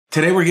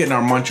Today we're getting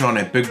our munch on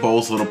at Big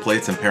Bowls Little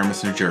Plates in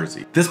Paramus, New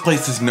Jersey. This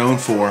place is known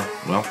for,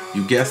 well,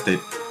 you guessed it,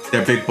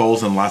 their big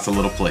bowls and lots of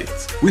little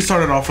plates. We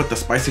started off with the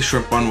spicy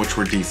shrimp bun, which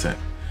were decent.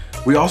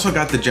 We also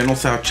got the General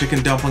Tso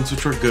chicken dumplings,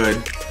 which were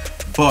good,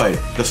 but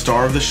the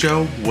star of the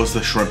show was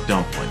the shrimp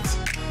dumplings.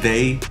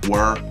 They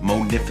were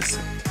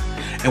magnificent,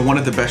 and one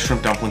of the best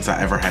shrimp dumplings I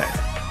ever had.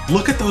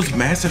 Look at those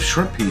massive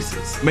shrimp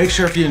pieces. Make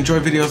sure if you enjoy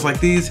videos like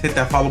these, hit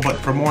that follow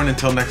button for more, and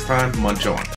until next time, munch on.